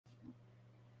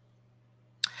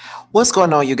What's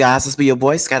going on, you guys? It's be your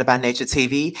boy, Scotty by Nature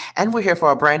TV, and we're here for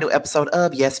a brand new episode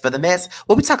of Yes for the Mess,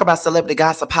 where we talk about celebrity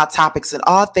gossip, hot topics, and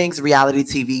all things reality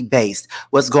TV based.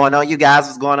 What's going on, you guys?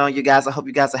 What's going on, you guys? I hope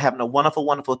you guys are having a wonderful,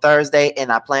 wonderful Thursday,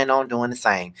 and I plan on doing the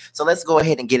same. So let's go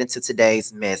ahead and get into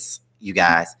today's mess, you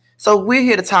guys. So we're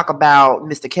here to talk about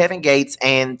Mr. Kevin Gates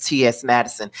and T.S.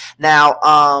 Madison.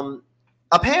 Now,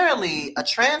 apparently, a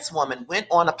trans woman went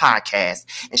on a podcast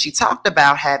and she talked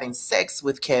about having sex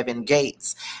with Kevin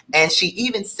Gates. And she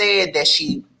even said that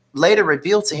she later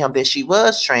revealed to him that she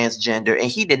was transgender and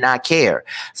he did not care.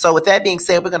 So with that being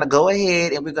said, we're going to go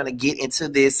ahead and we're going to get into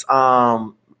this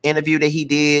interview that he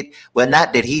did. Well,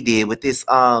 not that he did with this,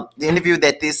 the interview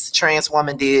that this trans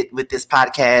woman did with this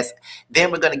podcast.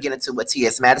 Then we're going to get into what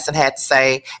T.S. Madison had to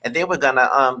say, and then we're going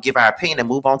to give our opinion and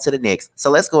move on to the next. So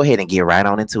let's go ahead and get right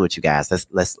on into it, you guys.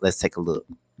 Let's take a look.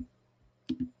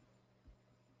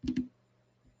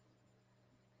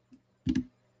 I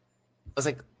was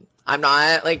like, I'm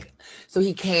not like, so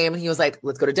he came and he was like,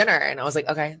 let's go to dinner. And I was like,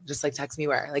 okay, just like text me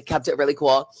where. Like kept it really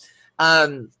cool.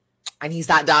 And he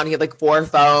sat down, he had like 4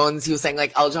 phones. He was saying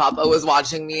like El Chapo was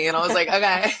watching me. And I was like,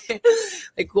 okay,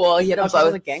 like cool. He had a both.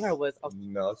 Was a gang or was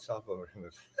no El Chapo was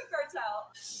the cartel.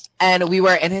 And we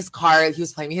were in his car. He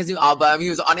was playing me his new album.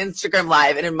 He was on Instagram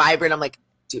Live. And in my brain, I'm like,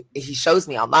 dude, he shows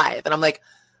me on live. And I'm like,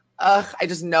 ugh, I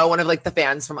just know one of like the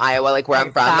fans from Iowa, like where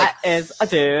I'm from. That like, is a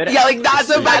dude. Yeah, like that's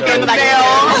a fucking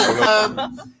male.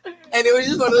 And it was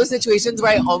just one of those situations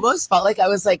where I almost felt like I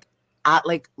was like at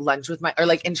like lunch with my, or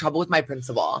like in trouble with my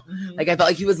principal. Mm-hmm. Like I felt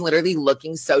like he was literally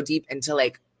looking so deep into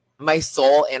like my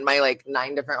soul and my like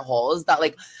 9 different holes that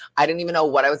like I didn't even know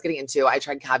what I was getting into. I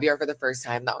tried caviar for the first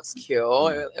time. That was cute.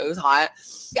 It was hot.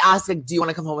 He asked like, do you want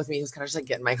to come home with me? He was kind of just like,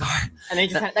 get in my car. And they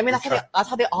just, I mean, that's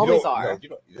how they always are. No,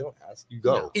 you don't ask, you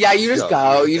go. Yeah, you just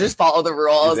go. You just follow the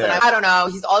rules. Yeah. And I don't know.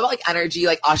 He's all about like energy,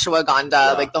 like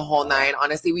ashwagandha, like the whole 9.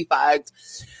 Honestly, we fucked.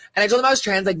 And I told him I was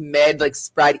trans, like mid, like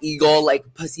spread eagle, like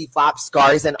pussy flap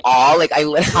scars and all. Like I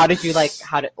literally. How did you like?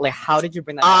 How did you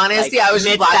bring that? Honestly, up? Like, I was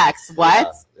just mid-sex.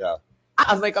 What? Yeah.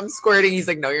 I'm like, I'm squirting. He's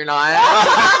like, no, you're not.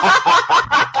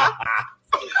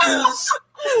 No.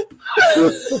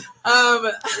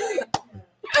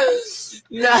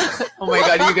 Oh my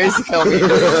god, you guys kill me.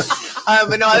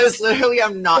 But no, I was literally,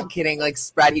 I'm not kidding. Like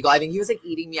spread eagle. I think he was like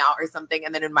eating me out or something,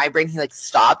 and then in my brain he like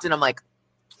stopped, and I'm like,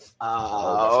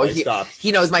 oh,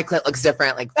 he knows my clit looks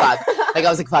different. Like fuck. Like I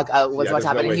was like, fuck. What's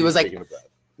happening? And he was like,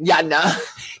 yeah, no,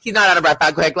 he's not out of breath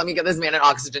that quick. Let me get this man an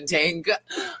oxygen tank.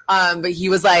 But he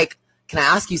was like, can I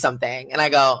ask you something? And I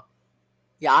go,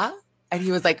 yeah. And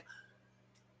he was like,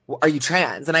 are you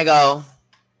trans? And I go,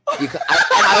 and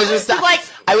I was just like,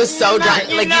 I was so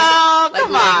done. Like,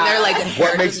 come on. There, like,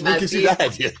 what makes me see that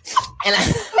idea?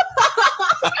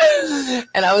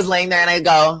 And I was laying there, and I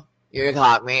go, you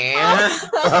caught me.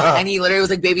 And he literally was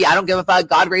like, baby, I don't give a fuck.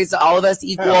 God raised all of us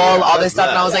equal, all this stuff.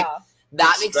 And I was like,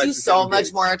 that makes you so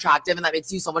much more attractive, and that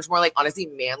makes you so much more like honestly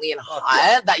manly and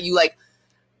hot that you like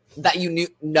that you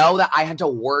know that I had to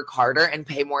work harder and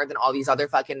pay more than all these other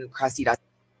fucking crusty dust.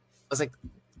 I was like,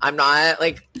 I'm not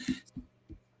like.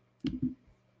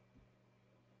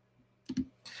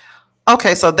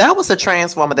 Okay, so that was a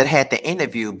trans woman that had the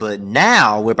interview, but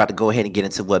now we're about to go ahead and get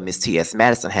into what Miss T.S.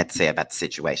 Madison had to say about the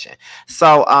situation.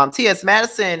 So T.S.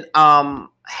 Madison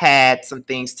had some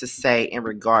things to say in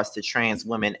regards to trans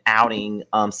women outing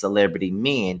celebrity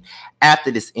men after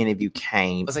this interview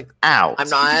came out. I'm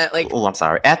not like, oh, I'm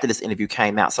sorry. After this interview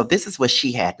came out. So this is what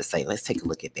she had to say. Let's take a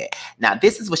look at that. Now,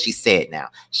 this is what she said now.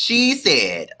 She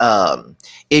said,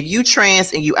 if you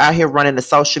trans and you out here running the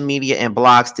social media and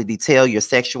blogs to detail your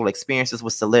sexual experiences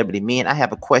with celebrity men, I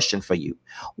have a question for you.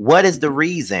 What is the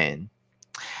reason?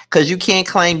 Because you can't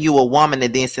claim you a woman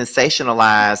and then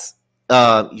sensationalize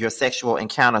your sexual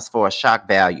encounters for a shock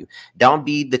value. Don't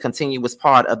be the continuous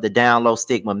part of the down low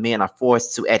stigma men are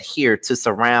forced to adhere to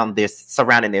surrounding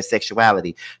their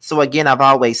sexuality. So again, I've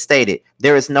always stated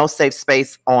there is no safe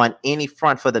space on any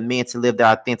front for the men to live their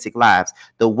authentic lives.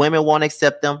 The women won't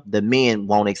accept them, the men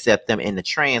won't accept them, and the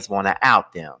trans want to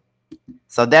out them.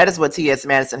 So that is what T.S.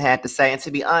 Madison had to say. And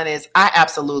to be honest, I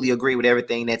absolutely agree with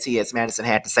everything that T.S. Madison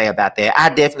had to say about that. I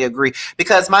definitely agree,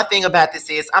 because my thing about this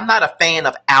is I'm not a fan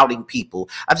of outing people.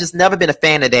 I've just never been a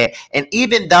fan of that. And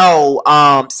even though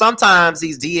sometimes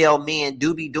these DL men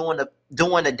do be doing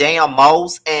the damn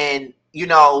most, and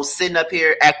sitting up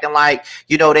here acting like,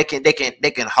 they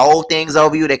can hold things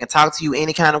over you. They can talk to you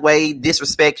any kind of way,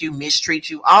 disrespect you, mistreat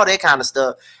you, all that kind of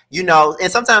stuff.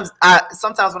 And sometimes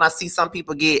when I see some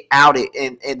people get outed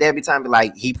and every time be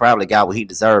like, he probably got what he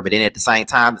deserved. But then at the same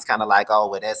time, it's kind of like, oh,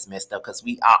 well, that's messed up. Because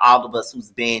all of us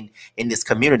who's been in this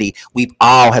community, we've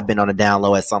all have been on the down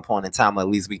low at some point in time, or at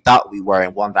least we thought we were,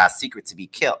 and wanted our secret to be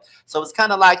kept. So it's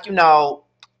kind of like,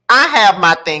 I have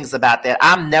my things about that.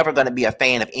 I'm never going to be a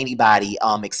fan of anybody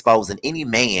exposing any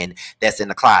man that's in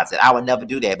the closet. I would never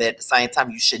do that. But at the same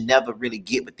time, you should never really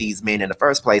get with these men in the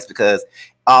first place, because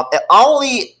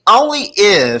only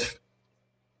if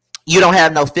you don't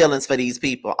have no feelings for these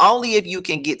people. Only if you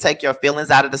can take your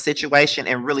feelings out of the situation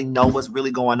and really know what's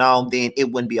really going on, then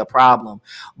it wouldn't be a problem.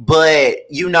 But,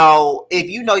 if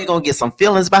you're going to get some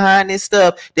feelings behind this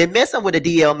stuff, then messing with a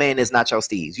DL man is not your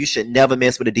steez. You should never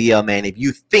mess with a DL man if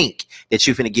you think that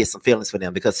you're going to get some feelings for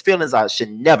them, because feelings should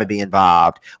never be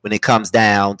involved when it comes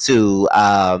down to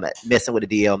messing with a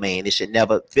DL man.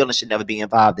 Feelings should never be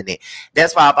involved in it.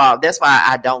 That's why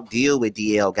I don't deal with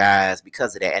DL guys,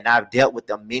 because of that. And I've dealt with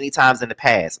them many times in the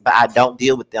past, but I don't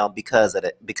deal with them because of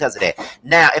that.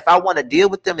 Now, if I want to deal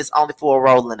with them, it's only for a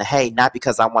roll in the hay, not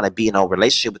because I want to be in a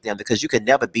relationship with them, because you can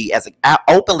never be, as an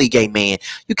openly gay man,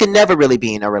 you can never really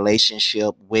be in a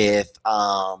relationship with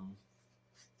no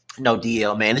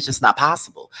DL man. It's just not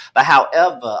possible. But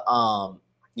however,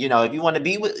 if you want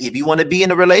to be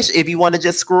in a relationship, if you want to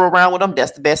just screw around with them,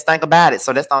 that's the best thing about it.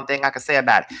 So that's the only thing I can say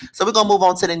about it. So we're gonna move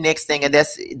on to the next thing, and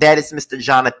that is Mr.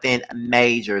 Jonathan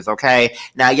Majors. Okay,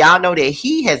 now y'all know that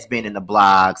he has been in the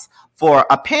blogs for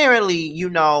apparently,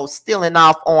 stealing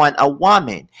off on a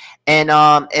woman. And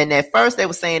at first they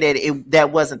were saying that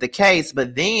that wasn't the case,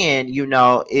 but then,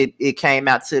 it came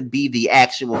out to be the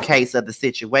actual case of the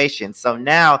situation. So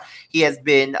now he has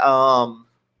been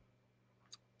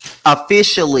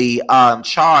officially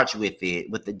charged with the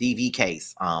DV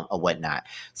case or whatnot.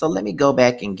 So let me go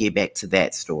back and get back to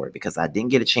that story, because I didn't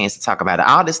get a chance to talk about it.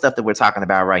 All this stuff that we're talking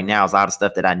about right now is all the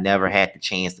stuff that I never had the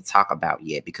chance to talk about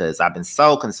yet, because I've been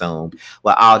so consumed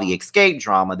with all the escape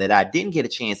drama that I didn't get a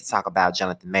chance to talk about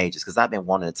Jonathan Majors, because I've been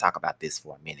wanting to talk about this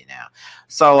for a minute now.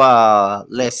 So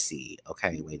let's see.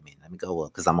 Okay, wait a minute. Let me go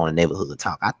up, because I'm on a neighborhood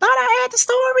talk. I thought I had the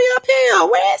story up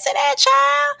here. Where is it at,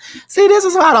 child? See, this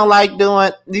is what I don't like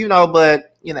doing.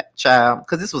 But child,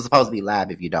 because this was supposed to be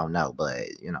live if you don't know, but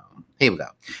here we go.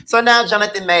 So now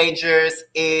Jonathan Majors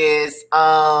is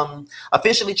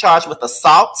officially charged with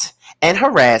assault and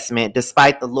harassment,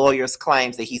 despite the lawyer's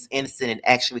claims that he's innocent and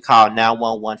actually called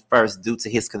 911 first due to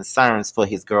his concerns for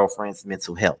his girlfriend's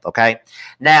mental health. Okay,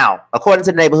 now according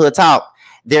to the neighborhood talk,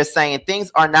 they're saying things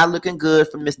are not looking good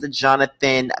for Mr.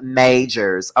 Jonathan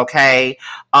Majors. Okay.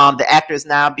 The actor is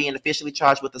now being officially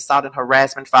charged with assault and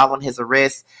harassment following his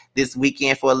arrest this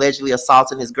weekend for allegedly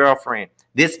assaulting his girlfriend.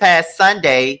 This past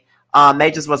Sunday,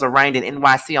 Majors was arraigned in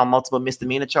NYC on multiple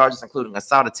misdemeanor charges, including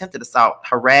assault, attempted assault,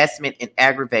 harassment, and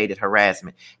aggravated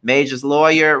harassment. Majors'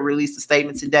 lawyer released a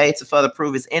statement today to further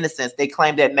prove his innocence. They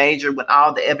claim that Major, when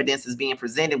all the evidence is being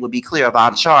presented, would be clear of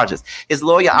all the charges. His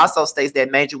lawyer also states that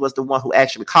Major was the one who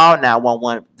actually called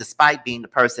 911, despite being the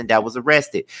person that was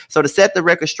arrested. So to set the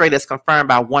record straight, as confirmed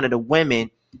by one of the woman's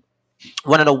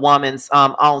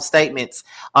own statements,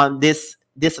 this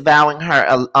disavowing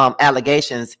her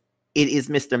allegations, it is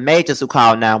Mr. Majors who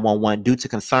called 911 due to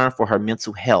concern for her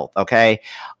mental health. Okay.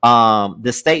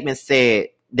 The statement said,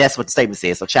 that's what the statement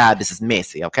says. So, child, this is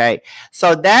messy. Okay.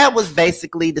 So that was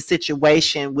basically the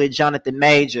situation with Jonathan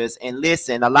Majors. And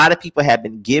listen, a lot of people have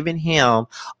been giving him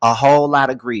a whole lot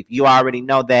of grief. You already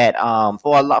know that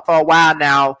for a while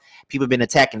now. People have been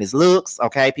attacking his looks,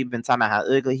 okay? People have been talking about how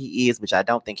ugly he is, which I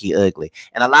don't think he's ugly.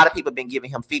 And a lot of people have been giving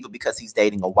him fever because he's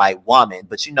dating a white woman.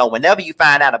 But, whenever you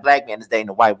find out a black man is dating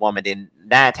a white woman, then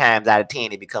 9 times out of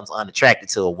 10, it becomes unattracted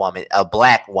to a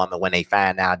black woman, when they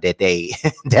find out that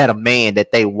that a man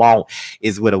that they want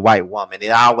is with a white woman. It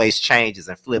always changes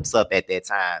and flips up at that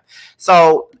time.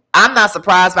 So I'm not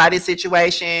surprised by this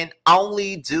situation,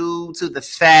 only due to the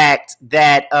fact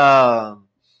that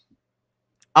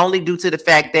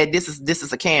this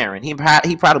is a Karen. He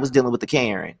probably was dealing with the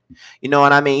Karen. You know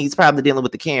what I mean? He's probably dealing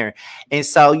with the Karen. And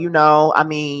so,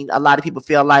 a lot of people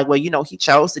feel like, well, he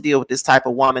chose to deal with this type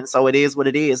of woman. So it is what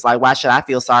it is. Like, why should I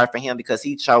feel sorry for him because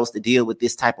he chose to deal with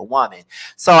this type of woman?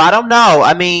 So I don't know.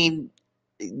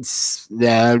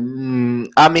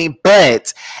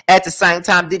 But at the same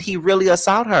time, did he really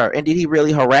assault her and did he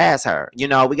really harass her? We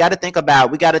got to think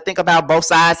about both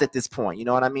sides at this point. You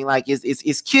know what I mean? Like,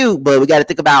 it's cute, but we got to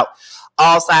think about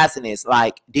all sides in this.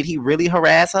 Like, did he really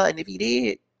harass her? And if he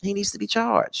did, he needs to be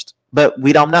charged. but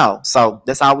we don't know. So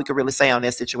that's all we can really say on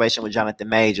that situation with Jonathan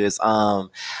Majors. I'm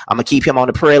gonna keep him on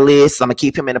the prayer list. I'm gonna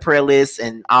keep him in the prayer list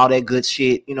and all that good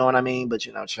shit. You know what I mean? But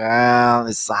you know, child,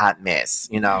 it's a hot mess.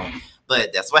 You know.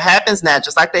 But that's what happens now.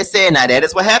 Just like they said, now that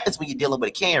is what happens when you're dealing with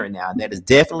a Karen. Now that is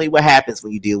definitely what happens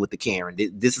when you deal with the Karen.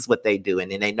 This is what they do,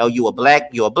 and then they know you're a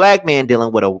black man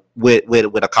dealing with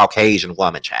a Caucasian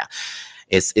woman, child.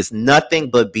 It's nothing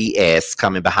but BS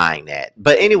coming behind that.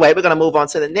 But anyway, we're gonna move on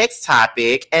to the next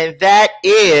topic, and that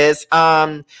is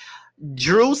Drew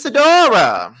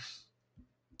Sidora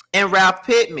and Ralph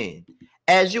Pittman.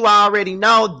 As you already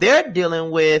know, they're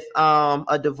dealing with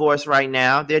a divorce right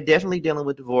now. They're definitely dealing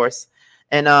with divorce.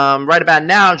 And right about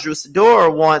now, Drew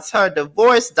Sidora wants her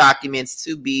divorce documents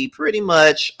to be pretty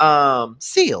much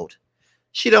sealed.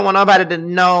 She don't want nobody to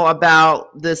know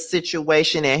about the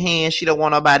situation at hand. She don't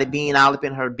want nobody being all up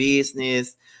in her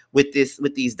business with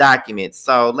these documents.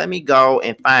 So let me go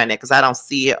and find it because I don't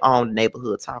see it on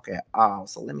Neighborhood Talk at all.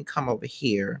 So let me come over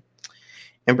here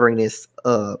and bring this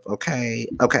up. Okay.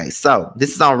 So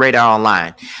this is on Radar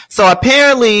Online. So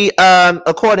apparently,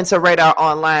 according to Radar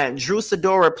Online, Drew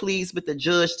Sidora pleads with the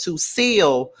judge to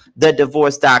seal the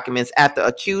divorce documents after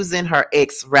accusing her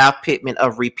ex Ralph Pittman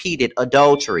of repeated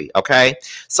adultery. Okay.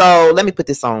 So let me put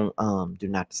this on do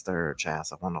not disturb, child.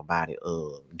 So I want nobody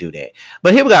do that.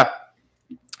 But here we go.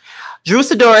 Drew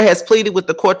Sidora has pleaded with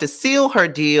the court to seal her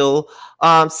deal,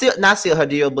 seal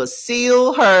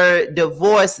her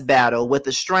divorce battle with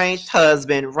estranged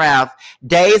husband Ralph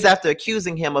days after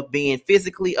accusing him of being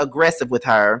physically aggressive with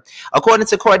her. According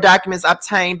to court documents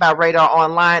obtained by Radar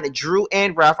Online, Drew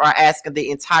and Ralph are asking the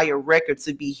entire record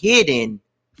to be hidden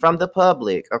from the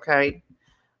public. Okay.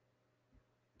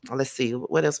 Let's see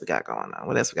what else we got going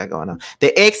on.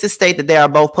 The exes state that they are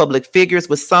both public figures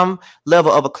with some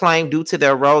level of acclaim due to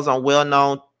their roles on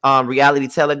well-known reality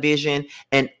television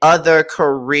and other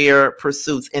career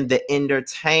pursuits in the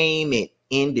entertainment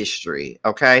industry.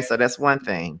 Okay, so that's one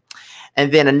thing. And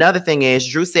then another thing is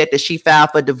Drew said that she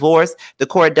filed for divorce. The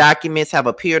court documents have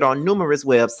appeared on numerous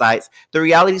websites. The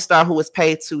reality star, who was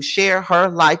paid to share her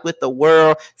life with the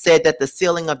world, said that the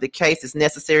sealing of the case is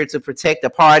necessary to protect the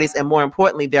parties and, more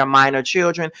importantly, their minor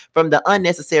children from the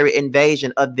unnecessary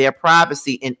invasion of their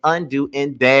privacy and undue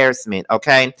embarrassment.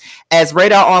 Okay. As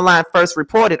Radar Online first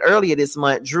reported earlier this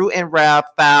month, Drew and Ralph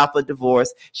filed for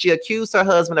divorce. She accused her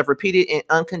husband of repeated and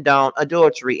uncondoned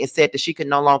adultery and said that she could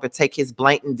no longer take his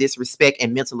blatant disrespect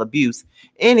and mental abuse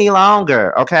any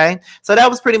longer. Okay, so that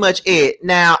was pretty much it.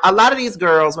 Now, a lot of these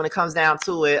girls, when it comes down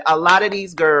to it,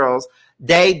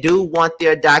 they do want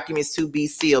their documents to be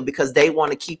sealed because they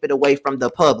want to keep it away from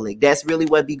the public. That's really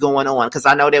what be going on. Because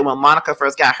I know that when Monica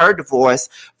first got her divorce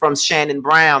from Shannon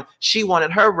Brown, she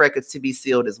wanted her records to be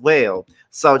sealed as well.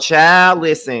 So, child,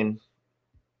 listen,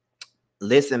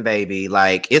 baby,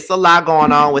 like it's a lot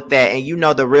going on with that. And you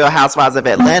know, the Real Housewives of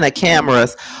Atlanta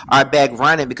cameras are back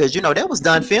running because, you know, that was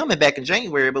done filming back in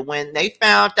January. But when they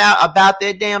found out about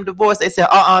that damn divorce, they said,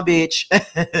 bitch.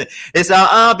 It's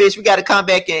bitch. We got to come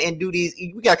back and do these.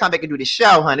 We got to come back and do this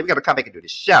show, honey. We got to come back and do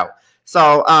this show.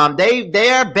 So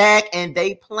they're back and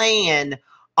they plan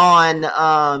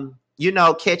on,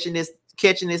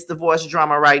 catching this divorce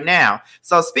drama right now.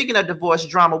 So speaking of divorce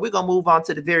drama, we're going to move on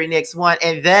to the very next one,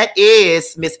 and that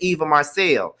is Miss Eva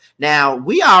Marcel. Now,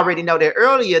 we already know that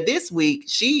earlier this week,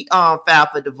 she filed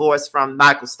for divorce from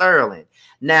Michael Sterling.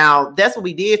 Now, that's what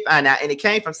we did find out, and it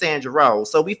came from Sandra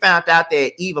Rose. So we found out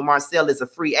that Eva Marcel is a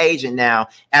free agent now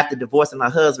after divorcing her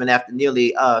husband after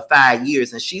nearly 5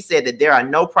 years, and she said that there are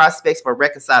no prospects for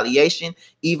reconciliation.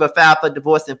 Eva filed for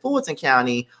divorce in Fulton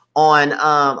County on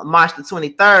March the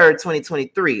 23rd,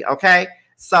 2023. Okay.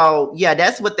 So yeah,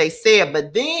 that's what they said.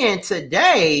 But then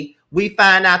today we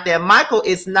find out that Michael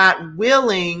is not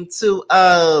willing to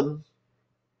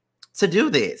do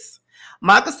this.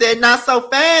 Michael said not so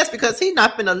fast because he's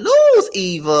not gonna lose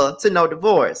Eva to no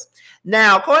divorce.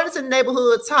 Now, according to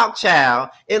Neighborhood Talk,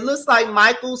 child, it looks like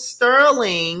Michael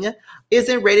Sterling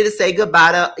isn't ready to say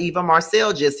goodbye to Eva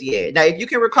Marcel just yet. Now, if you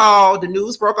can recall, the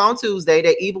news broke on Tuesday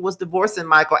that Eva was divorcing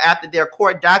Michael after their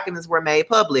court documents were made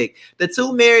public. The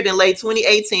two married in late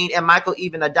 2018, and Michael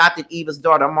even adopted Eva's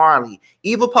daughter, Marley.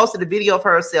 Eva posted a video of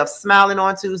herself smiling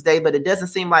on Tuesday, but it doesn't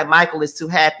seem like Michael is too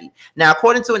happy. Now,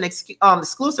 according to an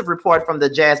exclusive report from the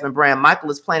Jasmine brand,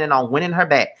 Michael is planning on winning her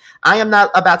back. I am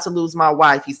not about to lose my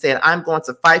wife, he said. I'm going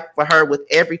to fight for her with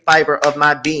every fiber of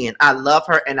my being. I love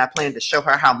her, and I plan to show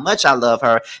her how much I love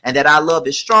her and that our love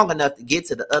is strong enough to get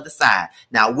to the other side.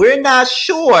 Now, we're not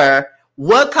sure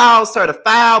what caused her to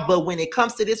file, but when it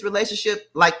comes to this relationship,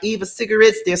 like Eva's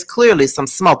cigarettes, there's clearly some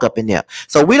smoke up in there.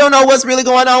 So we don't know what's really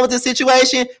going on with this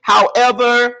situation.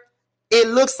 However, it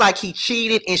looks like he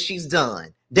cheated and she's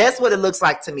done. That's what it looks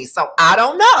like to me. So I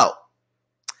don't know.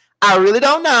 I really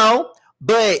don't know.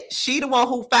 But she the one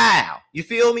who filed. You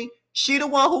feel me? She the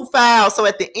one who filed. So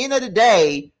at the end of the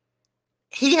day,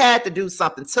 he had to do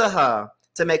something to her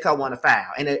to make her want to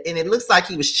file. And it looks like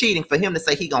he was cheating for him to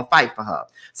say he gonna fight for her.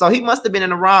 So he must have been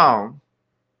in the wrong.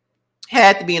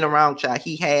 Had to be in the wrong, child.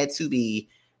 He had to be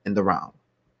in the wrong.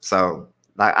 So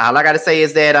like all I gotta say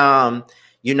is that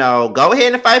you know, go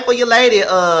ahead and fight for your lady,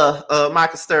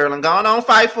 Michael Sterling. Go on,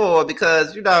 fight for her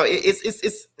because you know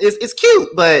it's cute,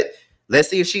 but let's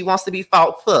see if she wants to be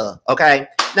fought for. Okay.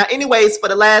 Now, anyways, for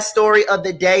the last story of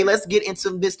the day, let's get into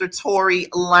Mr. Tory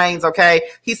Lanez, okay?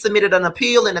 He submitted an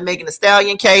appeal in the Megan Thee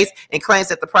Stallion case and claims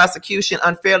that the prosecution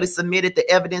unfairly submitted the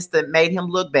evidence that made him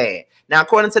look bad. Now,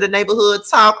 according to the neighborhood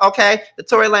talk, okay, the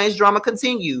Tory Lanez drama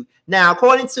continued. Now,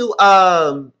 according to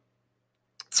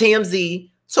TMZ,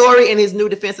 Tory and his new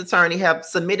defense attorney have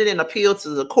submitted an appeal to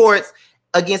the courts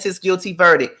against his guilty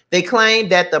verdict. They claim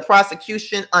that the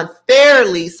prosecution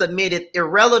unfairly submitted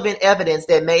irrelevant evidence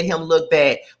that made him look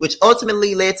bad, which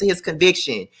ultimately led to his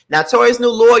conviction. Now, Tory's new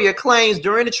lawyer claims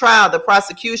during the trial, the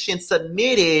prosecution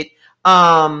submitted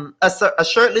a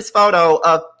shirtless photo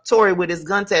of Tory with his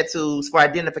gun tattoos for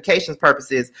identification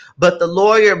purposes, but the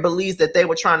lawyer believes that they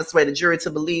were trying to sway the jury to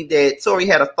believe that Tory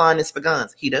had a fondness for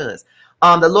guns. He does.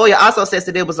 The lawyer also says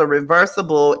that it was a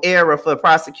reversible error for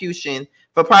prosecutors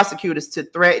to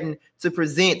threaten to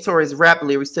present Tory's rap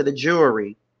lyrics to the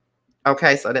jury.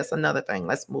 Okay, so that's another thing.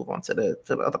 Let's move on to the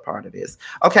other part of this.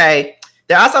 Okay,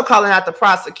 they're also calling out the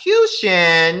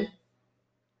prosecution.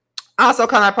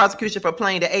 For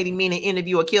playing the 80-minute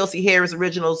interview of Kelsey Harris'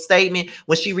 original statement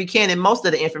when she recanted most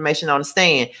of the information on the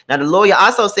stand. Now, the lawyer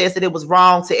also says that it was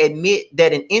wrong to admit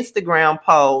that an Instagram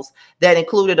post that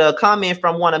included a comment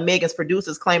from one of Megan's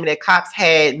producers claiming that cops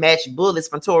had matched bullets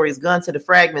from Tory's gun to the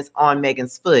fragments on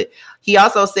Megan's foot. He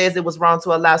also says it was wrong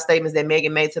to allow statements that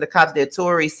Megan made to the cops that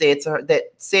Tory said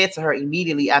to her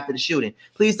immediately after the shooting.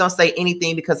 Please don't say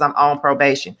anything because I'm on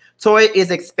probation. Tory is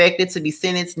expected to be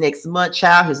sentenced next month,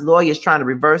 child. His lawyer is trying to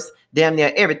reverse damn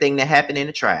near everything that happened in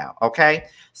the trial. Okay,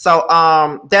 so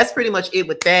that's pretty much it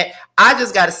with that. I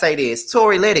just got to say this,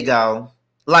 Tory, let it go.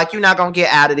 Like, you're not gonna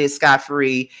get out of this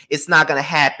scot-free. It's not gonna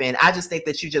happen. I just think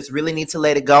that you just really need to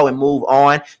let it go and move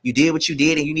on. You did what you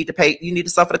did, and you need to pay. You need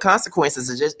to suffer the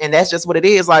consequences. And that's just what it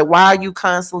is. Like, why are you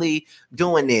constantly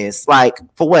doing this? Like,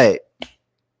 for what?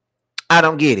 I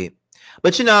don't get it.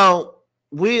 But you know,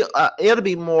 it'll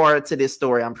be more to this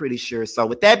story, I'm pretty sure. So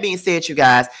with that being said, you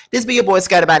guys, this be your boy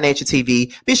Scattered by Nature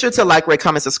TV. Be sure to like, rate,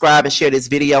 comment, subscribe, and share this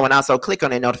video, and also click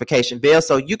on that notification bell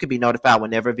so you can be notified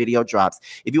whenever a video drops.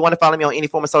 If you want to follow me on any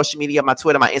form of social media, my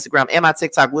Twitter, my Instagram, and my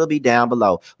TikTok will be down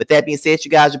below. With that being said, you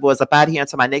guys, your boys up out of here.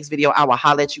 Until my next video, I will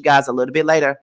holler at you guys a little bit later.